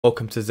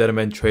Welcome to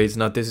ZMN Trades.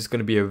 Now this is going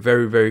to be a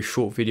very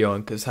short video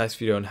and concise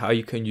video on how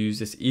you can use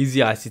this easy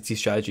ICT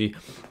strategy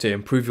to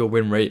improve your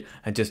win rate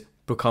and just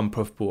become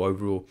profitable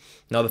overall.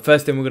 Now the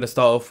first thing we're going to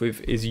start off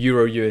with is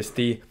Euro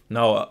USD.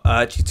 Now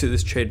I actually took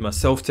this trade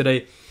myself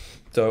today,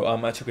 so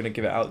I'm actually going to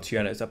give it out to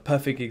you, and it's a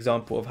perfect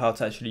example of how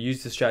to actually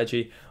use the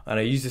strategy. And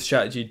I use the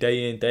strategy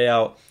day in, day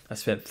out. I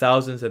spent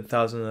thousands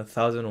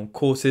on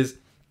courses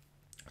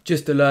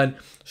just to learn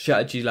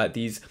strategies like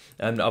these,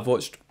 and I've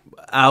watched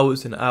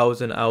hours and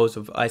hours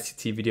of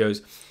ICT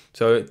videos.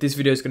 So this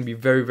video is going to be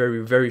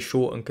very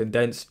short and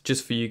condensed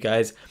just for you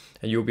guys,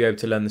 and you'll be able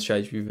to learn the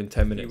strategy within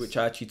 10 minutes, which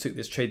I actually took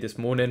this trade this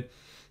morning.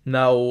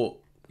 Now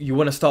you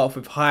want to start off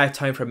with higher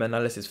time frame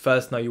analysis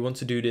first. Now you want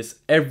to do this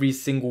every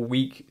single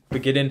week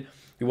beginning.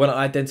 You want to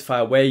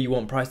identify where you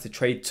want price to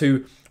trade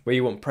to, where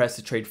you want price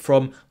to trade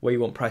from, where you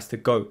want price to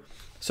go.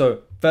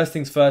 So first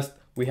things first,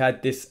 we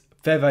had this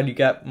fair value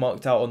gap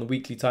marked out on the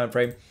weekly time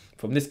frame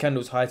from this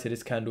candle's high to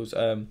this candle's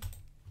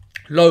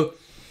low.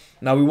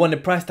 Now we want the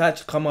price to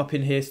actually come up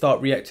in here,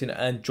 start reacting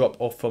and drop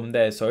off from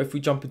there. So if we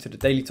jump into the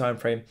daily time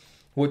frame,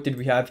 what did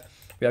we have?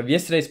 We have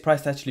yesterday's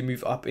price to actually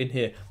move up in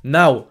here.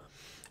 Now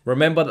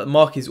remember that the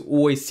market is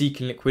always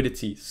seeking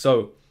liquidity.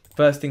 So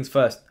first things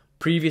first,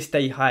 previous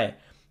day high.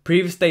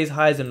 Previous day's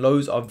highs and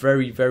lows are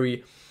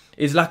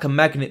is like a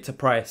magnet to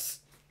price.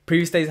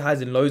 Previous day's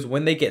highs and lows,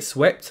 when they get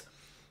swept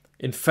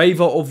in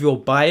favor of your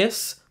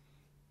bias,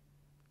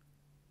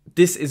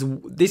 this is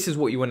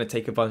what you want to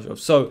take advantage of.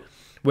 So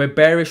we're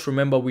bearish.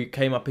 Remember, we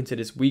came up into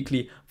this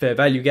weekly fair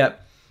value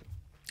gap.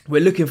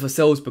 We're looking for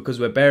sells because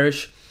we're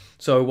bearish.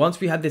 So once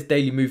we had this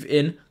daily move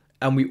in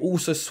and we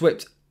also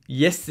swept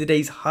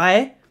yesterday's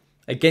high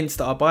against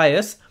our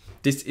bias,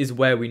 this is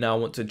where we now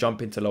want to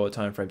jump into lower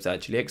time frames to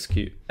actually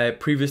execute.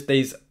 Previous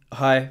day's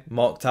high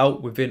marked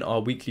out within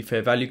our weekly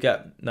fair value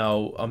gap.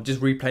 Now I'm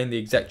just replaying the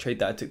exact trade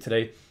that I took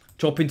today.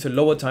 Drop into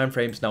lower time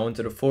frames now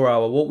into the 4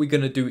 hour. What we're going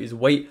to do is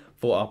wait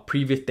for our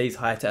previous day's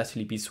high to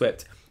actually be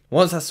swept.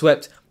 Once that's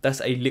swept,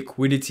 that's a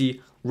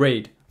liquidity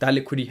raid. That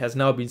liquidity has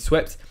now been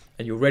swept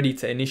and you're ready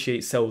to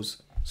initiate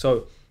sells.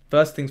 So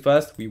first things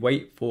first, we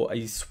wait for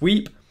a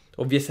sweep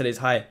of yesterday's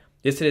high.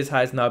 Yesterday's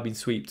high has now been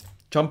swept.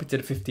 Jump into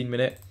the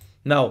 15-minute.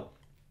 Now,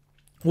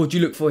 what do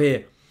you look for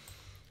here?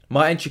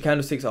 My entry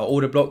candlesticks are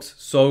order blocks.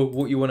 So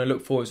what you want to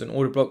look for is an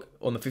order block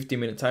on the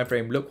 15-minute time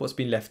frame. Look what's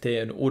been left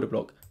here, an order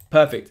block.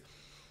 Perfect.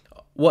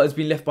 What has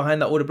been left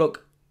behind that order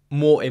block?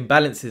 More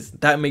imbalances.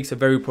 That makes a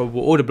very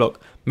probable order block.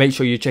 Make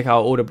sure you check out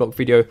our order block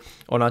video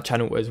on our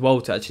channel as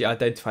well to actually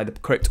identify the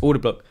correct order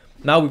block.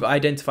 Now we've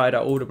identified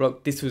our order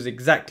block. This was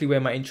exactly where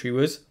my entry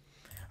was.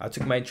 I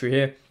took my entry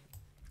here.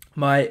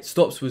 My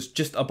stops was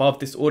just above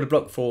this order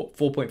block for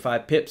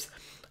 4.5 pips,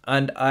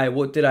 and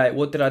what did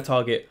I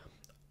target?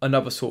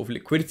 Another sort of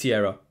liquidity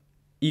area,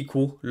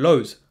 equal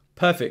lows.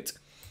 Perfect.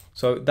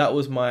 So that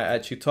was my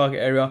actual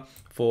target area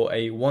for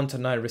a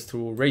 1:9 risk to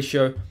reward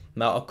ratio.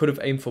 Now I could have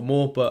aimed for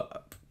more,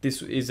 but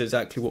this is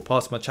exactly what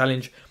passed my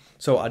challenge,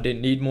 so I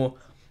didn't need more.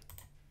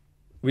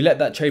 We let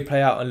that trade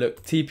play out, and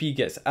look, TP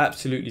gets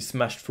absolutely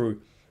smashed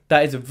through.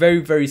 That is a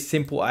very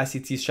simple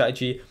ICT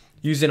strategy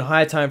using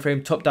higher time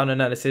frame top-down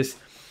analysis,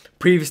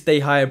 previous day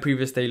high and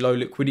previous day low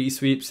liquidity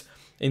sweeps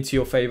into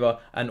your favor,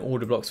 and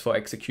order blocks for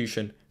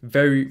execution.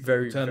 Very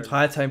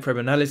higher time frame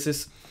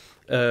analysis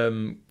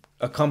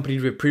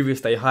accompanied with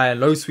previous day high and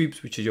low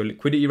sweeps, which is your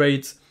liquidity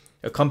raids,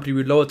 accompanied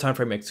with lower time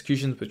frame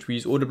executions, which we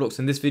use order blocks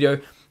in this video,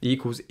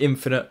 equals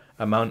infinite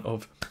amount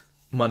of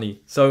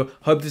money. So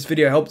hope this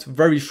video helps.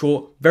 Very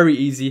short, very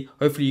easy.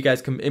 Hopefully you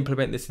guys can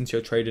implement this into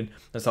your trading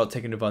and start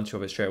taking advantage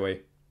of it straight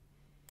away.